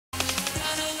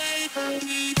Let's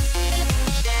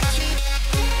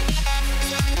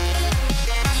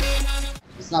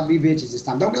not be bitches this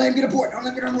time. Don't let him get a port. Don't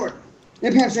let him get a port.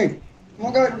 Nip hamstring. Come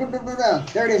on, go.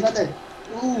 There it is, right there.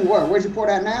 Ooh, what? Where's your port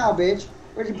at now, bitch?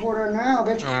 Where's your port at now,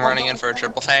 bitch? I'm running in for a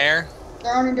triple fair.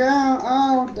 Down and down.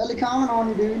 Oh, Deli comment on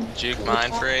you, dude. Juke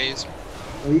mind freeze.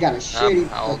 Oh, you got a shitty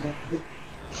port.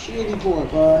 Shitty port,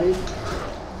 buddy.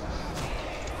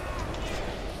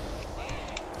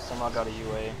 Somehow got a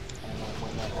UA. I don't know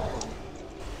when that happened.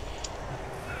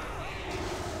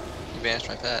 You banished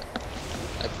my pet.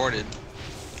 I ported.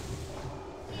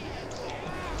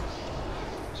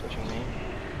 Switching me.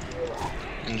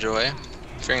 Enjoy.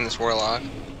 Fearing this Warlock.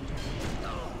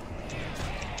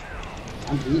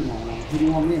 I'm beating on him. Who do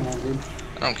you want me on, dude?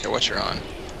 I don't care what you're on.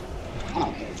 I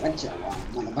don't care what you're on.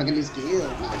 Motherfucking this kill.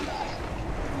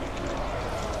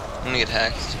 I'm gonna get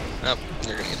hexed. Nope,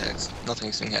 you're gonna get hexed.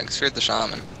 Nothing's getting hexed. Feared the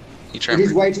Shaman.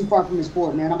 He's way too far from his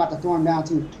port, man. I'm about to throw him down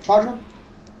too. Charge him.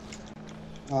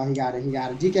 Oh, he got it.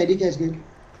 DK's good.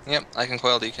 Yep, I can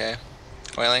coil DK.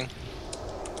 Coiling.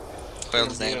 Coiled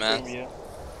his name, man.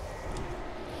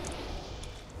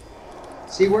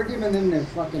 See, we're giving them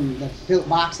the built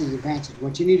boxes advantage.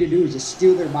 What you need to do is just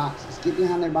steal their boxes. Get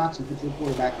behind their box and put your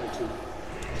port back there too.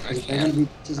 I can't.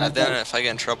 Then if I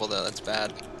get in trouble though, that's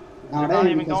bad. They're not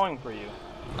even going for you.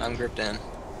 I'm gripped in.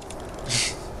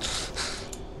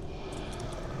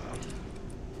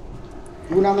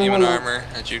 Human armor,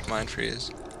 I juke mind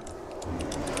freeze.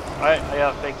 I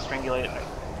got fake strangulate. I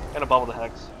got a bubble to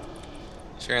hex.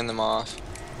 Fearing them off.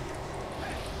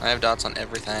 I have dots on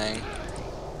everything.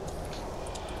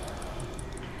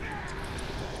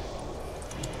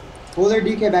 Pull their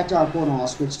DK back to our portal. I'll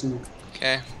switch to them.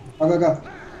 Okay. Go.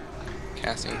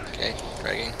 Casting. Okay.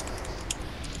 Dragging.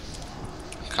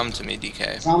 Come to me,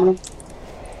 DK. Shaman.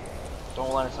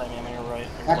 Don't let us say me. I'm on your right.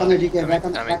 Back on their DK. Back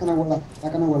on their Warlock.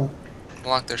 Back on their Warlock.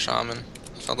 Block their Shaman.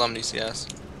 Fell down DCS.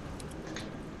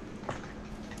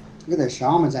 Look at their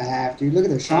Shamans I have, dude. Look at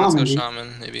their Shaman, Let's go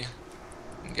Shaman, maybe.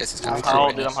 I guess he's kind of I'm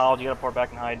hollow, you gotta pour back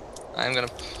and hide. I'm gonna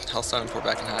Hellstone and pour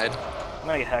back and hide. I'm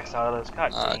gonna get hexed out of this.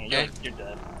 God dang it, you're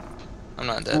dead. I'm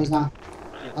not dead. No, he's not.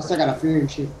 I still got a fear and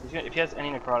shit. If he has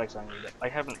any necrotics on you,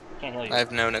 can't heal you. I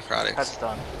have no necrotics. Pet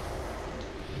stun.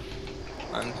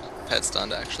 I'm pet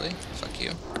stunned actually. Fuck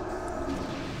you.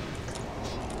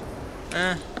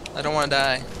 I don't want to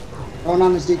die. Going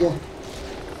on this DK.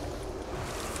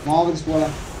 I'm all over this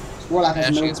Warlock. This Warlock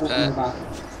has no port in the box.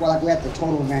 This Warlock, we have the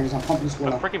total advantage. I'm pumping this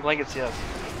Warlock. Freaking blankets, yes.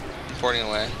 I'm porting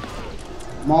away.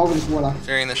 I'm all over this Warlock.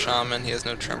 Fearing the Shaman, he has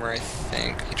no tremor, I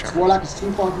think. He This Warlock is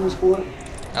too far from his port.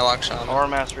 I lock Shaman. Aura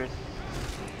mastery.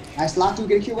 Nice lock to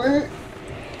get a kill. Where?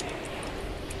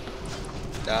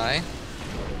 Die.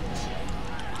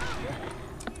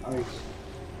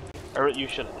 You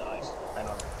should have died. I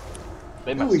know.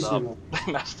 They messed up.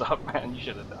 They messed up, man. You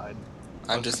should have died.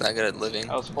 I'm just that good at living.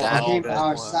 I was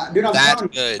that Dude, I'm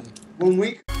good. when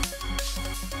we